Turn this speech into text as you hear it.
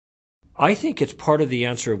I think it's part of the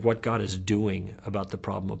answer of what God is doing about the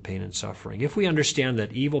problem of pain and suffering. If we understand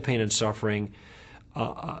that evil, pain, and suffering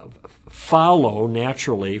follow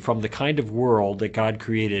naturally from the kind of world that God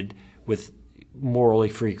created with morally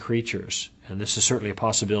free creatures, and this is certainly a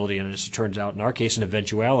possibility, and as it turns out in our case, an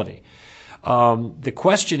eventuality. The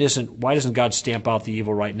question isn't, why doesn't God stamp out the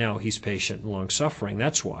evil right now? He's patient and long-suffering.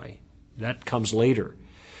 That's why. That comes later.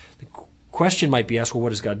 The question might be asked, well,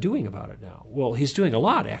 what is God doing about it now? Well, he's doing a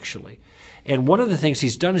lot, actually. And one of the things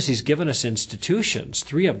he's done is he's given us institutions,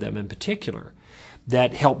 3 of them in particular,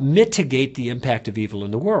 that help mitigate the impact of evil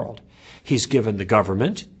in the world. He's given the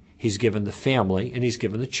government, he's given the family, and he's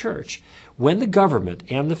given the church. When the government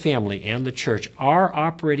and the family and the church are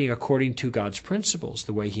operating according to God's principles,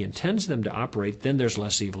 the way he intends them to operate, then there's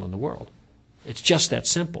less evil in the world. It's just that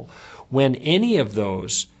simple. When any of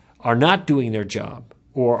those are not doing their job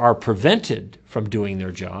or are prevented from doing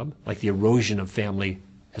their job, like the erosion of family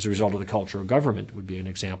as a result of the culture of government would be an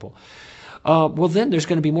example, well, then there's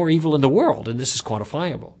going to be more evil in the world, and this is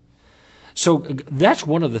quantifiable. So that's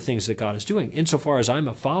one of the things that God is doing. Insofar as I'm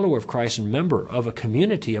a follower of Christ and member of a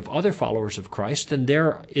community of other followers of Christ, then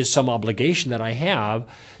there is some obligation that I have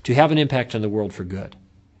to have an impact on the world for good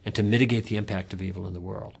and to mitigate the impact of evil in the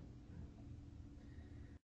world.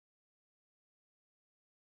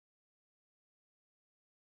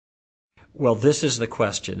 Well, this is the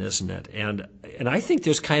question, isn't it? And I think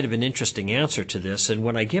there's kind of an interesting answer to this, and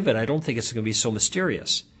when I give it, I don't think it's going to be so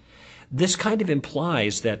mysterious. This kind of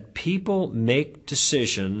implies that people make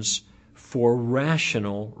decisions for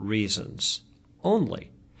rational reasons only.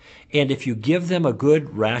 And if you give them a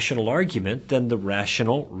good rational argument, then the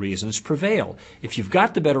rational reasons prevail. If you've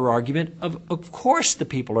got the better argument, of course the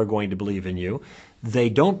people are going to believe in you. They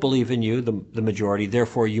don't believe in you, the majority,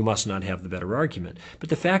 therefore you must not have the better argument. But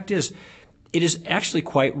the fact is, it is actually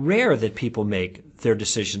quite rare that people make their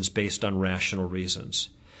decisions based on rational reasons.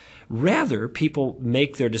 Rather, people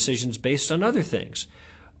make their decisions based on other things.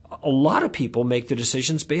 A lot of people make their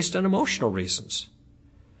decisions based on emotional reasons.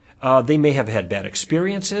 They may have had bad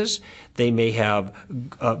experiences. They may have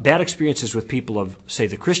bad experiences with people of, say,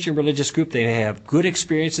 the Christian religious group. They may have good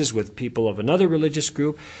experiences with people of another religious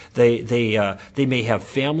group. They may have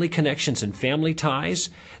family connections and family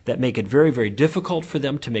ties that make it very, very difficult for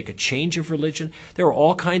them to make a change of religion. There are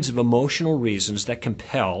all kinds of emotional reasons that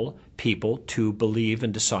compel people to believe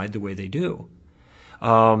and decide the way they do.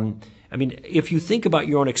 I mean, if you think about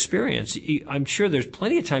your own experience, I'm sure there's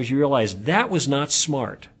plenty of times you realize that was not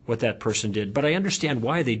smart, what that person did, but I understand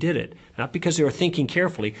why they did it. Not because they were thinking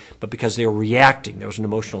carefully, but because they were reacting. There was an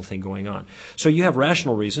emotional thing going on. So you have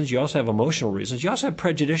rational reasons, you also have emotional reasons, you also have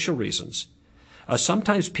prejudicial reasons.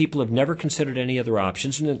 Sometimes people have never considered any other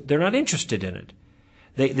options, and they're not interested in it.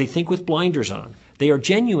 They think with blinders on. They are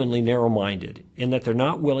genuinely narrow-minded in that they're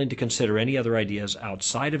not willing to consider any other ideas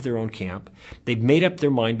outside of their own camp. They've made up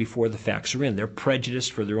their mind before the facts are in. They're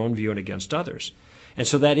prejudiced for their own view and against others. And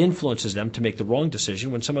so that influences them to make the wrong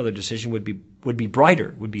decision when some other decision would be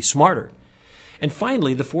brighter, would be smarter. And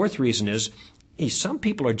finally, the fourth reason is, some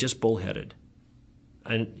people are just bullheaded.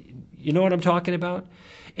 And you know what I'm talking about?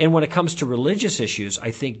 And when it comes to religious issues,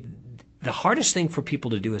 I think the hardest thing for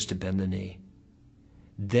people to do is to bend the knee.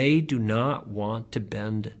 They do not want to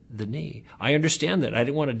bend the knee. I understand that. I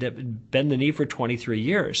didn't want to bend the knee for 23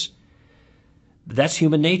 years. That's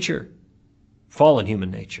human nature, fallen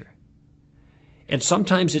human nature. And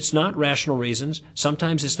sometimes it's not rational reasons.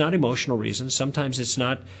 Sometimes it's not emotional reasons. Sometimes it's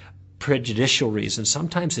not prejudicial reasons.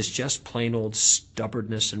 Sometimes it's just plain old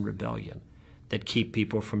stubbornness and rebellion that keep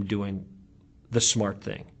people from doing the smart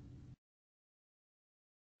thing.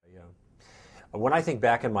 When I think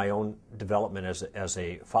back in my own development as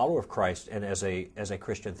a follower of Christ and as a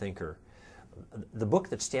Christian thinker, the book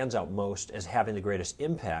that stands out most as having the greatest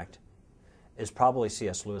impact is probably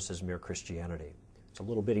C.S. Lewis's Mere Christianity. It's a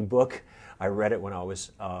little bitty book. I read it when I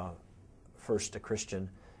was first a Christian,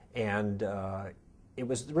 and it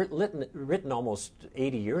was written almost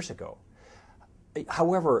 80 years ago.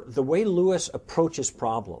 However, the way Lewis approaches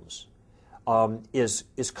problems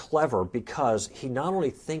is clever because he not only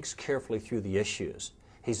thinks carefully through the issues,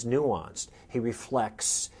 he's nuanced, he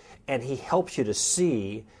reflects, and he helps you to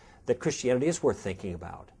see that Christianity is worth thinking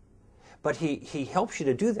about. But he helps you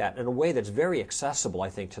to do that in a way that's very accessible, I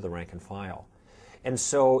think, to the rank and file. And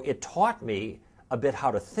so it taught me a bit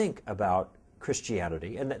how to think about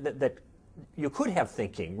Christianity, and that you could have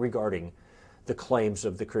thinking regarding the claims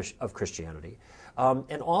of Christianity.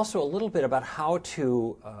 And also a little bit about how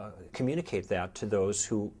to communicate that to those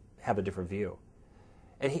who have a different view.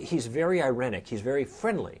 And he's very ironic, he's very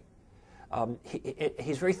friendly,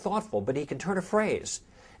 he's very thoughtful, but he can turn a phrase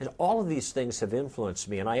And all of these things have influenced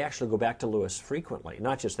me, and I actually go back to Lewis frequently,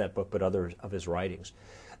 not just that book, but other of his writings,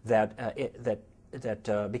 because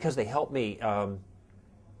they help me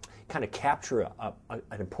kind of capture an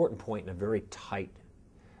important point in a very tight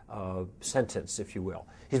sentence, if you will.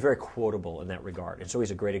 He's very quotable in that regard, and so he's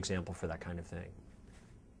a great example for that kind of thing.